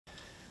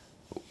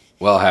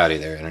Well, howdy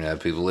there, Internet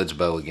people. It's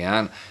Bo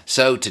again.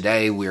 So,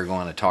 today we are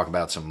going to talk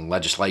about some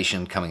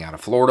legislation coming out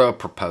of Florida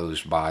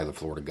proposed by the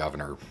Florida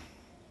Governor,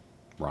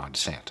 Ron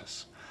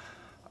DeSantis.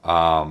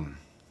 We're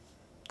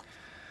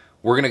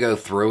going to go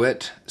through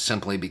it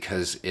simply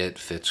because it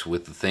fits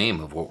with the theme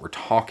of what we're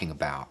talking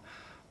about: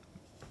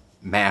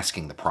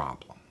 masking the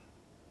problem,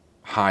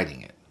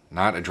 hiding it,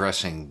 not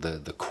addressing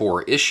the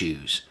core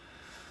issues,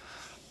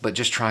 but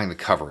just trying to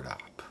cover it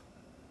up.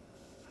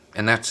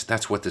 And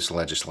that's what this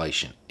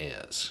legislation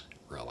is,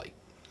 really.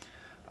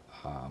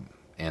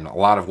 In a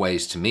lot of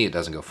ways, to me, it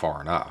doesn't go far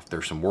enough.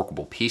 There's some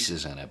workable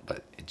pieces in it,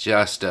 but it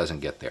just doesn't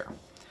get there.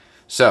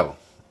 So,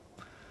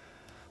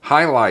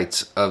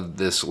 highlights of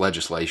this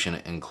legislation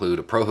include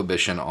a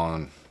prohibition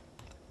on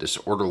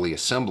disorderly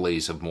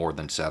assemblies of more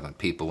than 7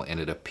 people, and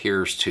it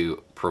appears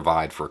to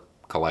provide for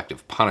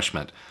collective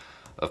punishment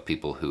of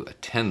people who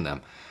attend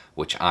them,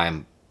 which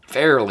I'm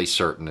fairly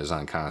certain is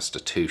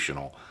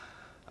unconstitutional.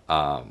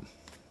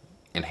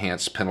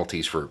 Enhanced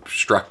penalties for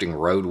obstructing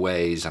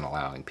roadways and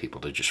allowing people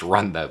to just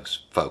run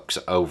those folks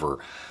over,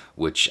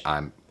 which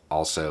I'm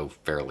also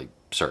fairly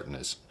certain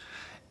is.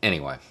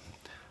 Anyway,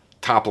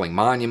 toppling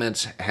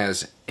monuments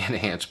has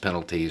enhanced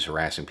penalties,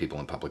 harassing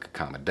people in public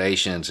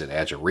accommodations. It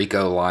adds a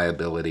RICO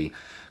liability,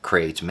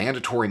 creates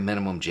mandatory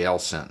minimum jail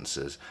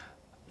sentences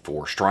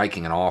for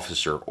striking an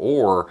officer,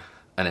 or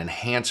an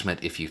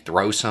enhancement if you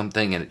throw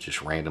something and it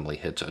just randomly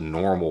hits a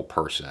normal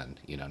person,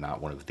 not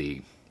one of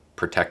the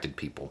protected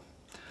people.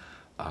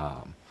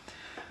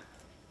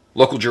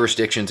 Local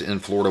jurisdictions in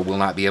Florida will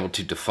not be able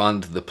to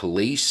defund the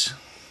police,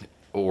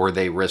 or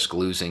they risk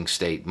losing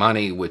state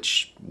money,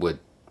 which would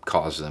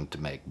cause them to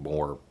make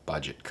more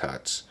budget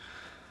cuts.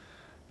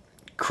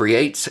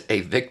 Creates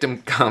a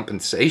victim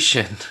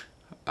compensation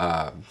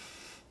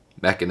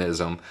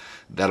mechanism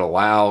that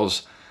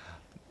allows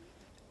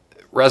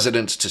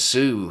residents to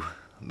sue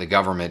the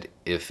government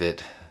if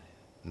it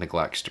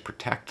neglects to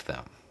protect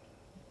them.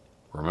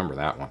 Remember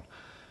that one.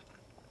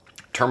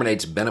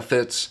 Terminates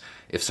benefits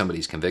if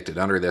somebody's convicted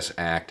under this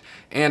act,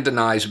 and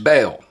denies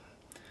bail.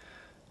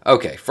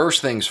 Okay,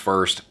 first things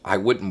first, I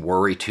wouldn't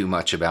worry too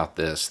much about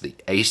this. The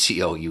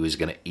ACLU is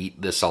going to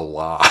eat this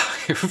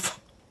alive.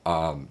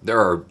 There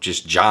are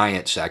just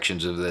giant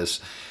sections of this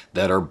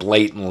that are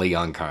blatantly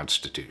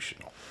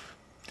unconstitutional.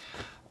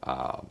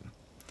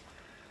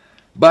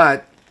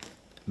 But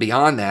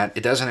beyond that,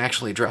 it doesn't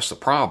actually address the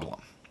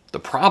problem. The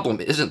problem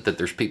isn't that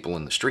there's people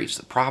in the streets.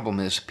 The problem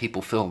is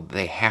people feel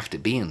they have to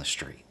be in the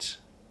streets.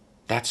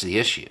 That's the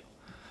issue.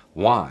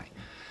 Why?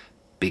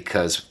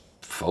 Because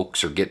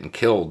folks are getting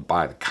killed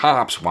by the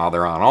cops while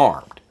they're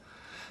unarmed.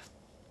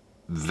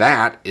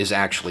 That is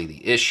actually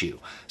the issue.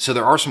 So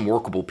there are some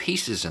workable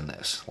pieces in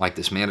this, like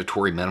this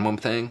mandatory minimum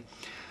thing.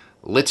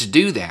 Let's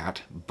do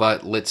that,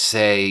 but let's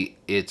say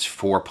it's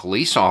for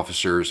police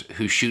officers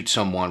who shoot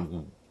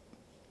someone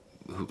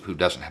who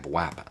doesn't have a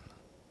weapon.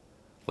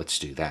 Let's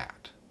do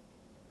that.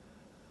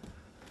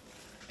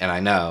 And I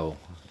know,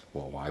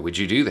 well, why would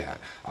you do that?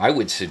 I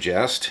would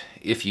suggest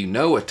if you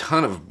know a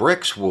ton of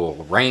bricks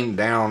will rain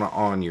down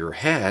on your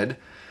head,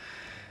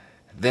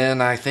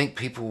 then I think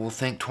people will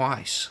think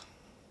twice.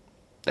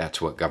 That's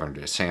what Governor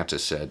DeSantis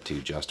said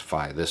to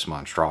justify this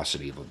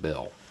monstrosity of a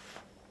bill.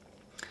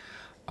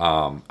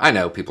 I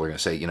know people are going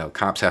to say,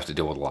 cops have to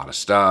deal with a lot of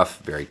stuff,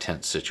 very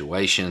tense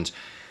situations,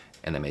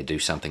 and they may do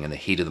something in the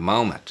heat of the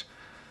moment.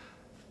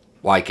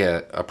 Like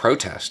a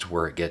protest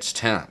where it gets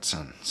tense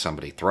and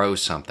somebody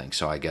throws something.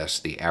 So I guess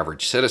the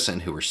average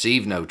citizen who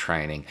received no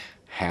training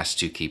has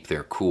to keep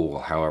their cool.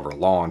 However,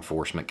 law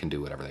enforcement can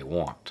do whatever they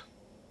want.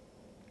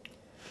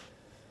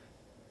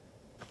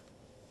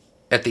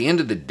 At the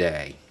end of the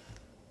day,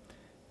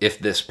 if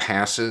this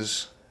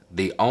passes,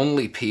 the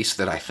only piece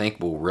that I think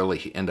will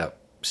really end up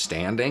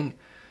standing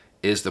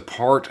is the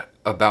part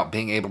about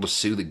being able to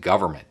sue the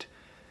government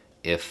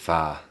if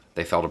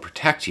they fail to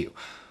protect you,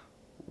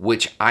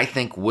 which I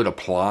think would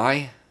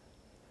apply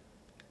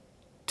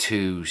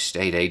to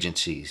state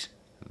agencies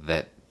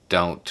that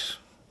don't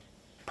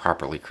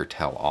properly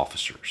curtail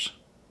officers.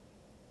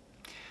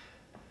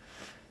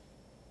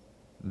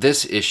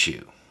 This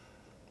issue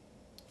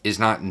is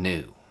not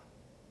new.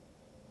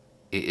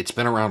 It's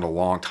been around a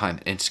long time,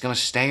 and it's going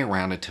to stay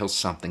around until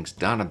something's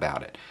done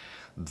about it.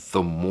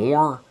 The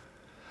more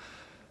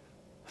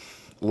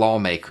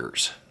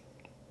lawmakers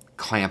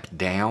clamp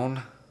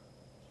down,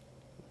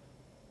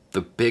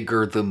 the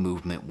bigger the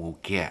movement will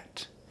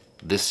get.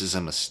 This is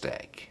a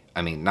mistake.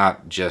 I mean,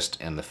 not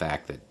just in the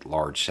fact that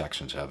large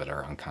sections of it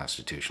are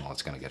unconstitutional,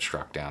 it's going to get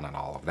struck down and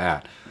all of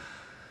that.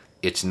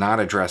 It's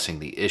not addressing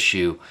the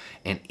issue,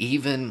 and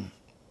even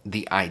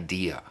the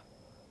idea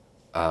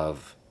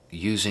of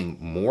using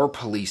more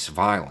police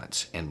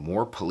violence and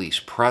more police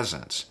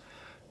presence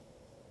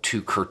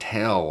to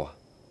curtail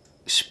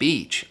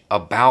speech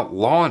about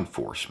law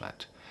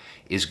enforcement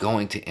is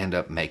going to end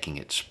up making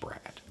it spread.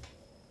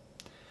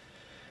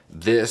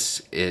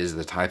 This is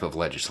the type of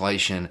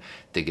legislation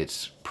that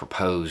gets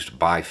proposed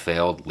by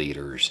failed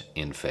leaders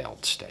in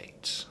failed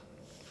states.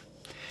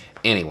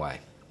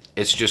 Anyway,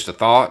 it's just a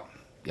thought.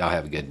 Y'all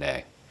have a good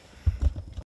day.